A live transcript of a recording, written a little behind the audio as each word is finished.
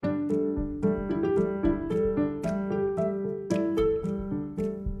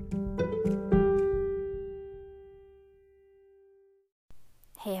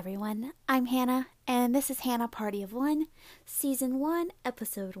I'm Hannah, and this is Hannah Party of One, Season 1,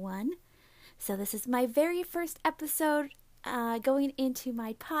 Episode 1. So this is my very first episode going into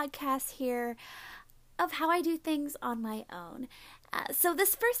my podcast here of how I do things on my own. So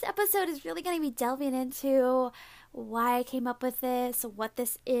this first episode is really going to be delving into why I came up with this, what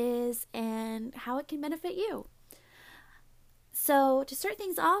this is, and how it can benefit you. So to start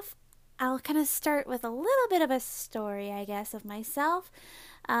things off, I'll kind of start with a little bit of a story, I guess, of myself,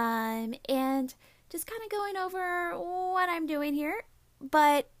 and just kind of going over what I'm doing here.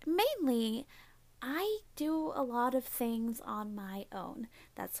 But mainly, I do a lot of things on my own.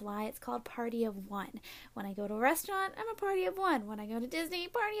 That's why it's called Party of One. When I go to a restaurant, I'm a party of one. When I go to Disney,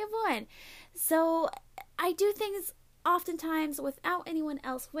 party of one. So I do things oftentimes without anyone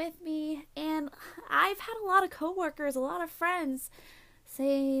else with me, and I've had a lot of coworkers, a lot of friends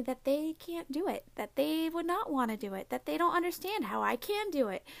say that they can't do it, that they would not want to do it, that they don't understand how I can do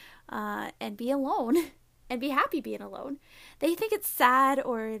it, and be alone, and be happy being alone. They think it's sad,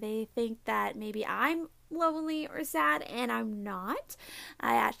 or they think that maybe I'm lonely or sad, and I'm not.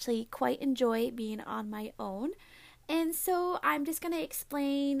 I actually quite enjoy being on my own, and so I'm just going to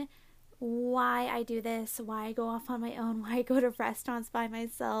explain why I do this, why I go off on my own, why I go to restaurants by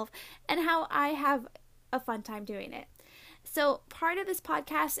myself, and how I have a fun time doing it. So part of this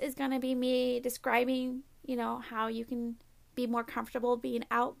podcast is going to be me describing, how you can be more comfortable being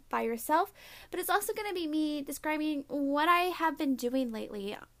out by yourself. But it's also going to be me describing what I have been doing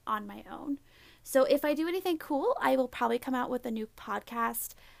lately on my own. So if I do anything cool, I will probably come out with a new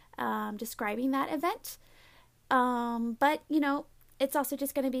podcast describing that event. But it's also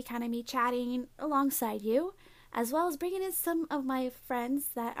just going to be kind of me chatting alongside you, as well as bringing in some of my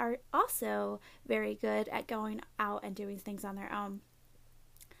friends that are also very good at going out and doing things on their own.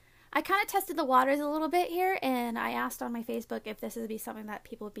 I kind of tested the waters a little bit here, and I asked on my Facebook if this would be something that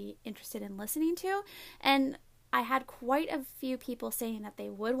people would be interested in listening to, and I had quite a few people saying that they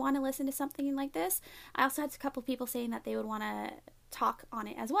would want to listen to something like this. I also had a couple people saying that they would want to talk on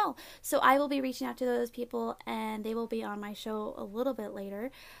it as well. So I will be reaching out to those people, and they will be on my show a little bit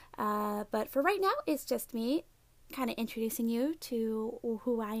later. But for right now, it's just me kind of introducing you to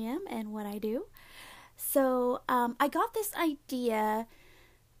who I am and what I do. So I got this idea,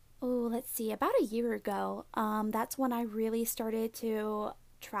 about a year ago. That's when I really started to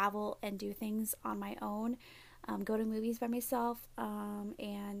travel and do things on my own, go to movies by myself,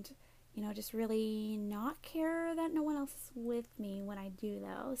 and just really not care that no one else is with me when I do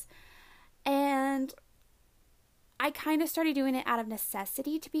those. And I kind of started doing it out of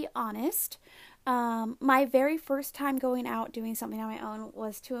necessity, to be honest. My very first time going out doing something on my own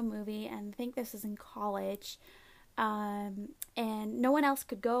was to a movie, and I think this was in college. And no one else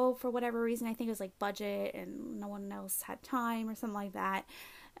could go for whatever reason. I think it was like budget, and no one else had time or something like that.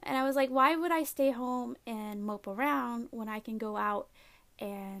 And I was like, why would I stay home and mope around when I can go out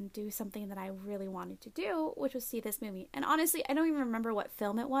and do something that I really wanted to do, which was see this movie. And honestly, I don't even remember what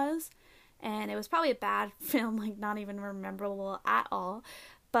film it was. And it was probably a bad film, like not even memorable at all.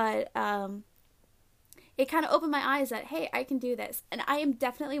 But it kind of opened my eyes that, hey, I can do this. And I am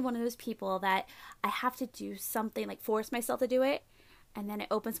definitely one of those people that I have to do something, like force myself to do it. And then it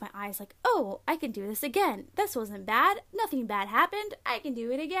opens my eyes like, oh, I can do this again. This wasn't bad. Nothing bad happened. I can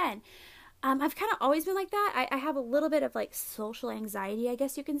do it again. I've kind of always been like that. I have a little bit of like social anxiety, I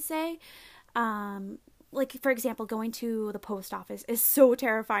guess you can say. Like, for example, going to the post office is so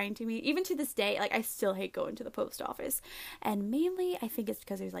terrifying to me. Even to this day, like, I still hate going to the post office. And mainly, I think it's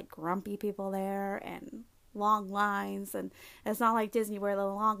because there's, like, grumpy people there and long lines. And it's not like Disney where the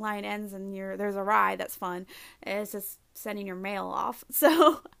long line ends and there's a ride that's fun. It's just sending your mail off.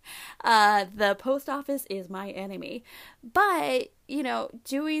 So, the post office is my enemy. But,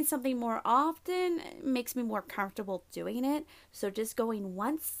 doing something more often makes me more comfortable doing it. So, just going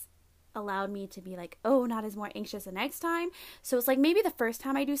once allowed me to be like, oh, not as more anxious the next time. So it's like maybe the first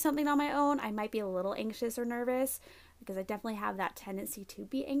time I do something on my own, I might be a little anxious or nervous, because I definitely have that tendency to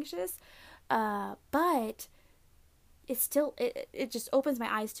be anxious. But it's still, it just opens my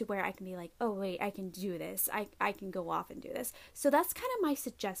eyes to where I can be like, oh wait, I can do this. I can go off and do this. So that's kind of my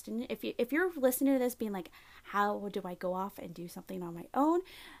suggestion. If you're listening to this being like, how do I go off and do something on my own?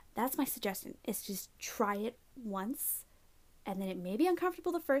 That's my suggestion. It's just try it once. And then it may be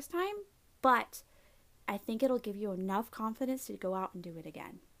uncomfortable the first time, but I think it'll give you enough confidence to go out and do it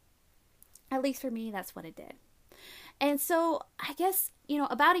again. At least for me, that's what it did. And so I guess,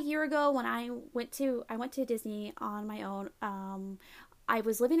 about a year ago when I went to Disney on my own, I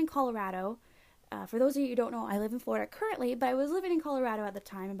was living in Colorado. For those of you who don't know, I live in Florida currently, but I was living in Colorado at the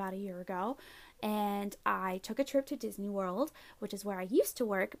time about a year ago. and I took a trip to Disney World, which is where I used to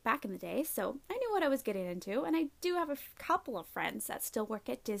work back in the day, so I knew what I was getting into, and I do have a couple of friends that still work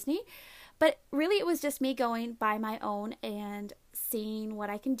at Disney, but really it was just me going by my own and seeing what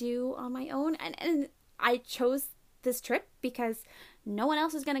I can do on my own, and I chose this trip because no one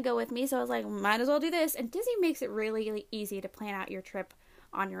else is going to go with me, so I was like, might as well do this. And Disney makes it really, really easy to plan out your trip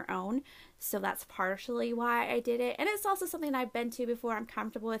on your own, so that's partially why I did it. And it's also something I've been to before. I'm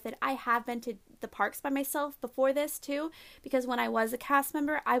comfortable with it. I have been to the parks by myself before this too, because when I was a cast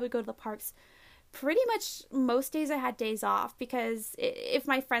member, I would go to the parks pretty much most days. I had days off because if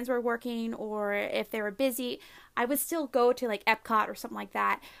my friends were working or if they were busy, I would still go to like Epcot or something like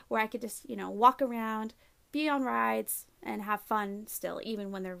that, where I could just, walk around, be on rides, and have fun still,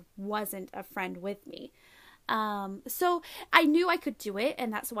 even when there wasn't a friend with me. So I knew I could do it,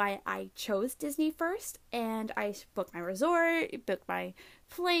 and that's why I chose Disney first, and I booked my resort, booked my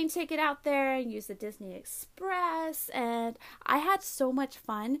plane ticket out there, and used the Disney Express, and I had so much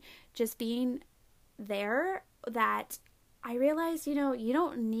fun just being there that I realized, you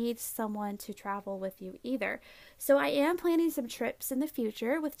don't need someone to travel with you either. So I am planning some trips in the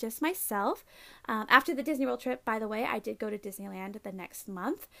future with just myself. After the Disney World trip, by the way, I did go to Disneyland the next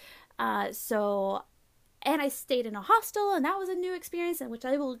month. And I stayed in a hostel, and that was a new experience, in which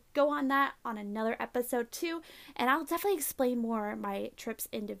I will go on that on another episode too. And I'll definitely explain more my trips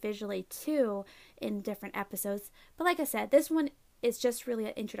individually too in different episodes. But like I said, this one is just really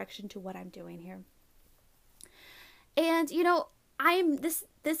an introduction to what I'm doing here. And I'm this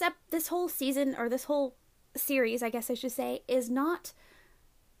whole season, or this whole series, I guess I should say, is not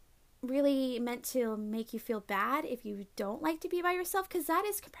really meant to make you feel bad if you don't like to be by yourself, because that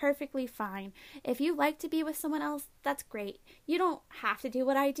is perfectly fine. If you like to be with someone else, that's great. You don't have to do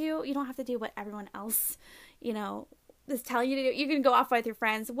what I do. You don't have to do what everyone else, is telling you to do. You can go off with your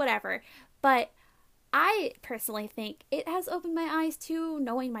friends, whatever. But I personally think it has opened my eyes to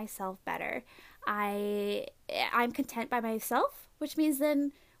knowing myself better. I'm content by myself, which means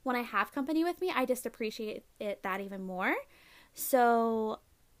then when I have company with me, I just appreciate that even more. So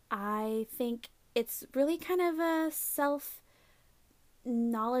I think it's really kind of a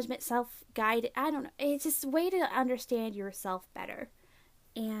self-acknowledgement, self-guide. I don't know. It's just a way to understand yourself better.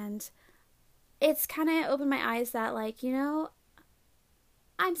 And it's kind of opened my eyes that,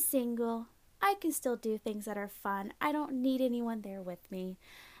 I'm single. I can still do things that are fun. I don't need anyone there with me.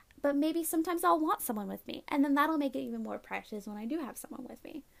 But maybe sometimes I'll want someone with me. And then that'll make it even more precious when I do have someone with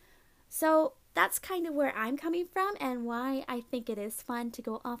me. So that's kind of where I'm coming from, and why I think it is fun to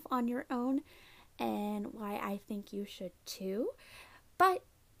go off on your own, and why I think you should too. But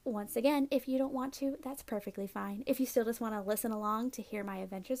once again, if you don't want to, that's perfectly fine. If you still just want to listen along to hear my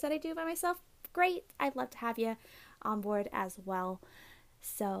adventures that I do by myself, great. I'd love to have you on board as well.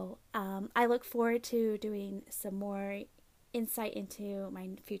 So I look forward to doing some more insight into my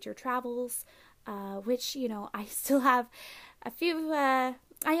future travels, which, I still have a few.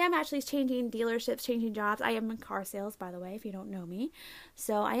 I am actually changing dealerships, changing jobs. I am in car sales, by the way, if you don't know me.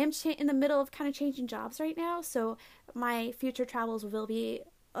 So I am in the middle of kind of changing jobs right now. So my future travels will be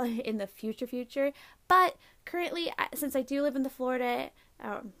in the future. But currently, since I do live in the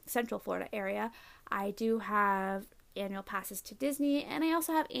Central Florida area, I do have annual passes to Disney, and I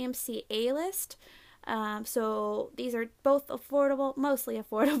also have AMC A-List. So these are both mostly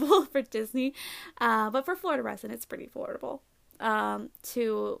affordable for Disney, but for Florida residents, it's pretty affordable.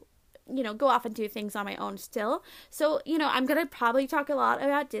 To go off and do things on my own still. So, I'm going to probably talk a lot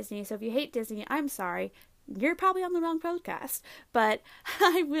about Disney. So if you hate Disney, I'm sorry. You're probably on the wrong podcast. But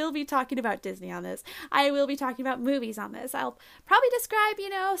I will be talking about Disney on this. I will be talking about movies on this. I'll probably describe,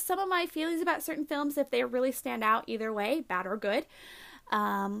 some of my feelings about certain films if they really stand out either way, bad or good.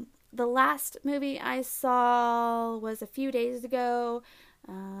 The last movie I saw was a few days ago.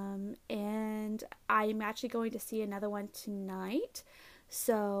 And I'm actually going to see another one tonight.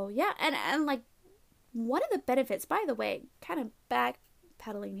 So yeah, and like one of the benefits, by the way, kind of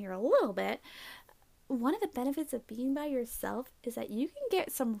backpedaling here a little bit, one of the benefits of being by yourself is that you can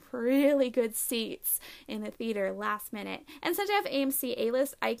get some really good seats in the theater last minute. And since I have AMC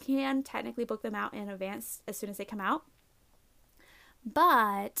A-List, I can technically book them out in advance as soon as they come out.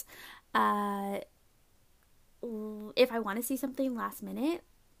 But if I want to see something last minute,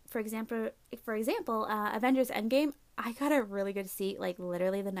 for example, Avengers Endgame, I got a really good seat, like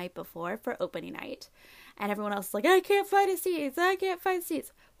literally the night before for opening night. And everyone else is like, I can't find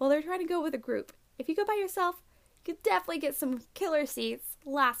seats. Well, they're trying to go with a group. If you go by yourself, you could definitely get some killer seats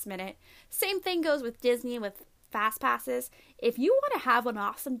last minute. Same thing goes with Disney, with fast passes. If you want to have an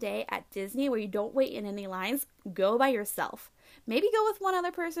awesome day at Disney where you don't wait in any lines, go by yourself. Maybe go with one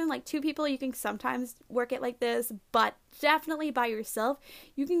other person, like 2 people. You can sometimes work it like this, but definitely by yourself.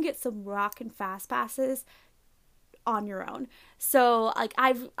 You can get some rockin' fast passes on your own. So like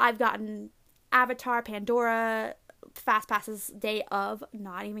I've gotten Avatar, Pandora fast passes day of,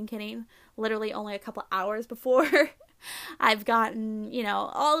 not even kidding, literally only a couple hours before. I've gotten,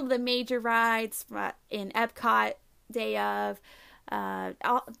 all of the major rides in Epcot day of.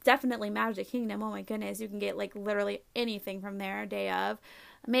 Definitely Magic Kingdom. Oh my goodness, you can get like literally anything from there day of.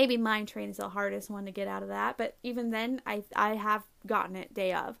 Maybe Mine Train is the hardest one to get out of that, but even then I have gotten it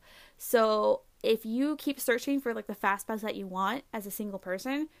day of. So if you keep searching for like the fast pass that you want as a single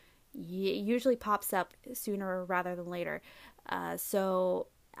person, it usually pops up sooner rather than later. So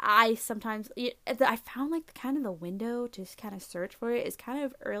I found like kind of the window to kind of search for it is kind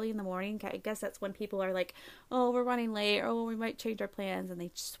of early in the morning. I guess that's when people are like, oh, we're running late, or oh, we might change our plans, and they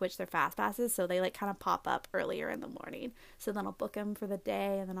switch their fast passes. So they like kind of pop up earlier in the morning. So then I'll book them for the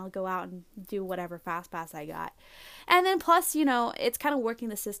day, and then I'll go out and do whatever fast pass I got. And then plus, it's kind of working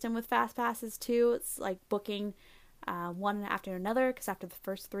the system with fast passes too. It's like booking one after another, because after the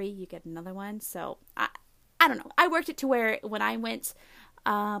first 3 you get another one. So I don't know. I worked it to where when I went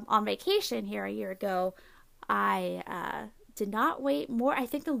on vacation here a year ago, I did not wait more. I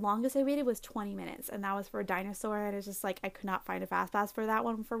think the longest I waited was 20 minutes, and that was for a dinosaur, and it's just like I could not find a fast pass for that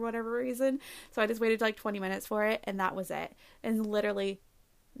one for whatever reason. So I just waited like 20 minutes for it, and that was it. And literally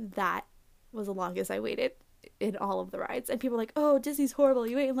that was the longest I waited in all of the rides. And people are like, oh, Disney's horrible,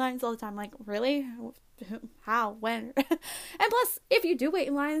 you wait in lines all the time. I'm like, really? How? When? And plus, if you do wait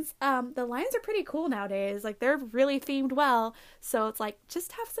in lines, the lines are pretty cool nowadays. Like, they're really themed well, so it's like,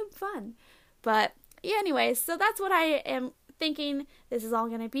 just have some fun. But yeah, anyways, so that's what I am thinking this is all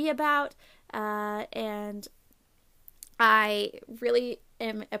going to be about, and I really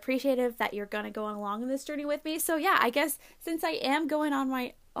am appreciative that you're going to go along on this journey with me. So yeah, I guess since I am going on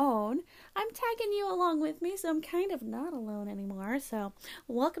my own, I'm tagging you along with me, so I'm kind of not alone anymore. So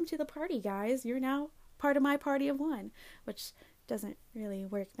welcome to the party, guys. You're now part of my party of 1, which doesn't really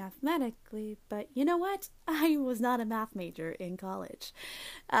work mathematically, but you know what? I was not a math major in college.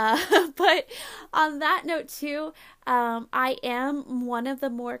 But on that note too, I am one of the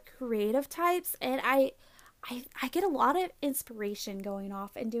more creative types, and I get a lot of inspiration going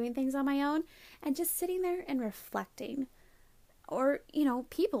off and doing things on my own and just sitting there and reflecting. Or,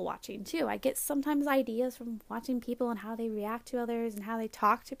 people watching too. I get sometimes ideas from watching people and how they react to others and how they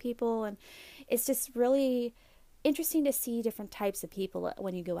talk to people. And it's just really interesting to see different types of people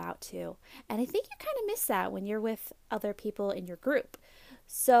when you go out too. And I think you kind of miss that when you're with other people in your group.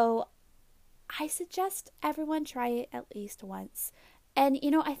 So I suggest everyone try it at least once. And,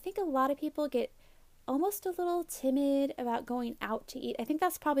 I think a lot of people get almost a little timid about going out to eat. I think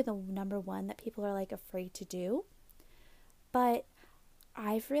that's probably the number one that people are like afraid to do. But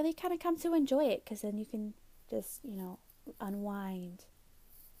I've really kind of come to enjoy it, because then you can just, unwind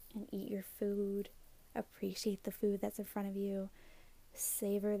and eat your food, appreciate the food that's in front of you,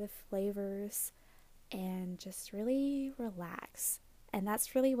 savor the flavors, and just really relax. And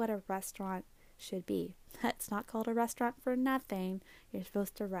that's really what a restaurant should be. It's not called a restaurant for nothing. You're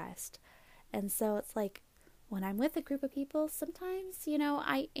supposed to rest. And so it's like when I'm with a group of people, sometimes,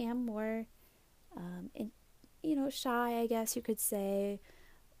 I am more shy, I guess you could say,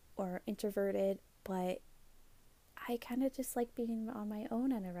 or introverted, but I kind of just like being on my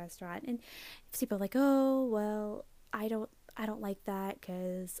own in a restaurant. And if people are like, oh, well, I don't like that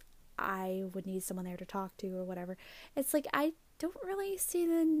because I would need someone there to talk to or whatever. It's like, I don't really see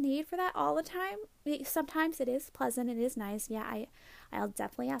the need for that all the time. Sometimes it is pleasant, it is nice. Yeah, I'll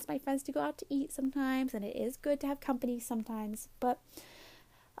definitely ask my friends to go out to eat sometimes, and it is good to have company sometimes, but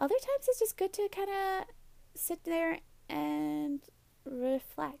other times it's just good to kind of sit there and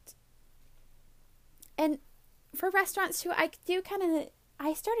reflect. And for restaurants too, I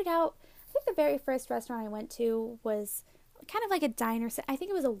started out, I think the very first restaurant I went to was kind of like a diner. I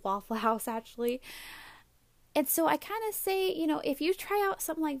think it was a Waffle House actually. And so I kind of say, if you try out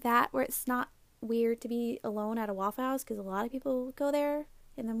something like that where it's not weird to be alone at a Waffle House, because a lot of people go there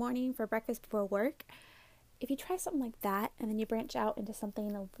in the morning for breakfast before work. If you try something like that and then you branch out into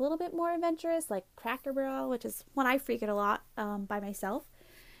something a little bit more adventurous, like Cracker Barrel, which is one I frequent a lot by myself,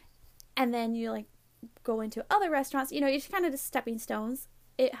 and then you like go into other restaurants, it's kind of just stepping stones.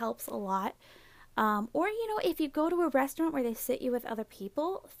 It helps a lot. Or, if you go to a restaurant where they sit you with other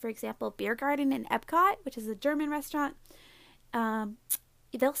people, for example, Beer Garden in Epcot, which is a German restaurant,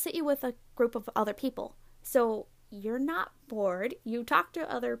 they'll sit you with a group of other people. So you're not bored. You talk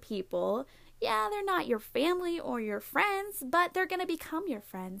to other people. Yeah, they're not your family or your friends, but they're going to become your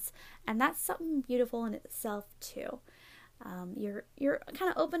friends. And that's something beautiful in itself, too. You're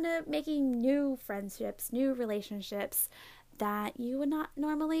kind of open to making new friendships, new relationships that you would not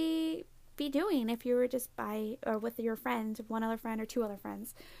normally be doing if you were just by or with your friend, one other friend or two other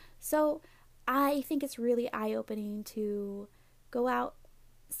friends. So I think it's really eye-opening to go out,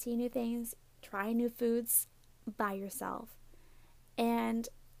 see new things, try new foods by yourself. And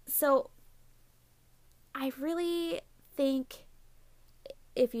so I really think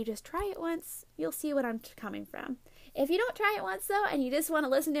if you just try it once, you'll see what I'm coming from. If you don't try it once, though, and you just want to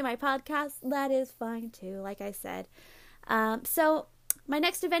listen to my podcast, that is fine, too, like I said. So my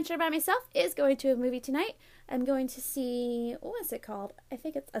next adventure by myself is going to a movie tonight. I'm going to see, what is it called? I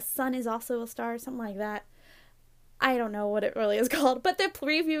think it's A Sun Is Also a Star, something like that. I don't know what it really is called, but the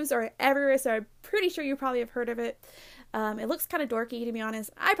previews are everywhere, so I'm pretty sure you probably have heard of it. It looks kind of dorky, to be honest.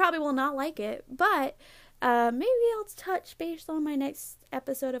 I probably will not like it, but maybe I'll touch based on my next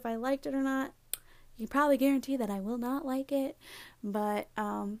episode if I liked it or not. You can probably guarantee that I will not like it, but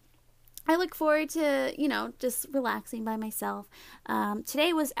I look forward to, just relaxing by myself.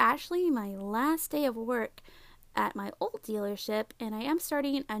 Today was actually my last day of work at my old dealership, and I am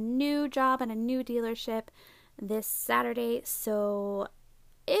starting a new job and a new dealership this Saturday, so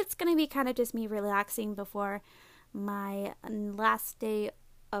it's going to be kind of just me relaxing before my last day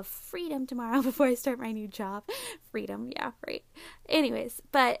of freedom tomorrow before I start my new job. Freedom, yeah, right. Anyways,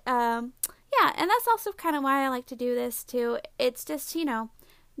 but yeah, and that's also kind of why I like to do this too. It's just,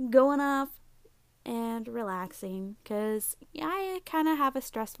 going off and relaxing, because I kind of have a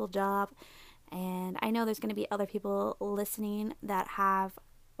stressful job, and I know there's going to be other people listening that have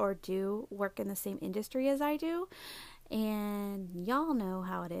or do work in the same industry as I do, and y'all know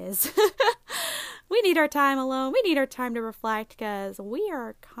how it is. We need our time alone. We need our time to reflect because we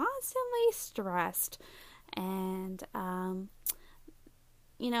are constantly stressed. And, I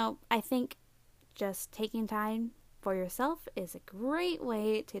think just taking time for yourself is a great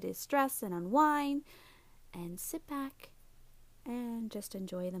way to distress and unwind and sit back and just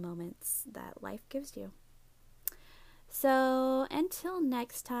enjoy the moments that life gives you. So until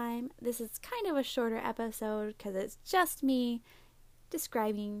next time, this is kind of a shorter episode because it's just me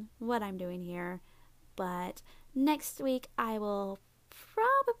describing what I'm doing here. But next week I will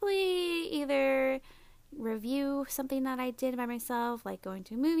probably either review something that I did by myself, like going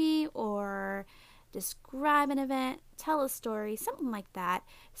to a movie, or describe an event, tell a story, something like that.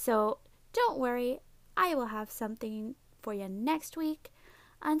 So don't worry, I will have something for you next week.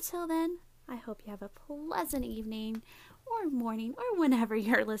 Until then, I hope you have a pleasant evening or morning or whenever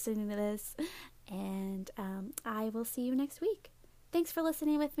you're listening to this. And I will see you next week. Thanks for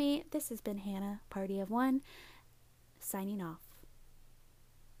listening with me. This has been Hannah, Party of One, signing off.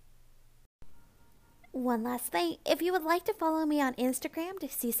 One last thing, if you would like to follow me on Instagram to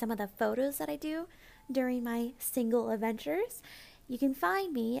see some of the photos that I do during my single adventures, you can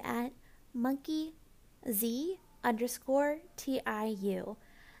find me at monkeyz_TIU.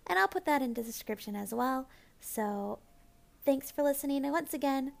 And I'll put that in the description as well. So thanks for listening once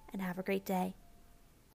again, and have a great day.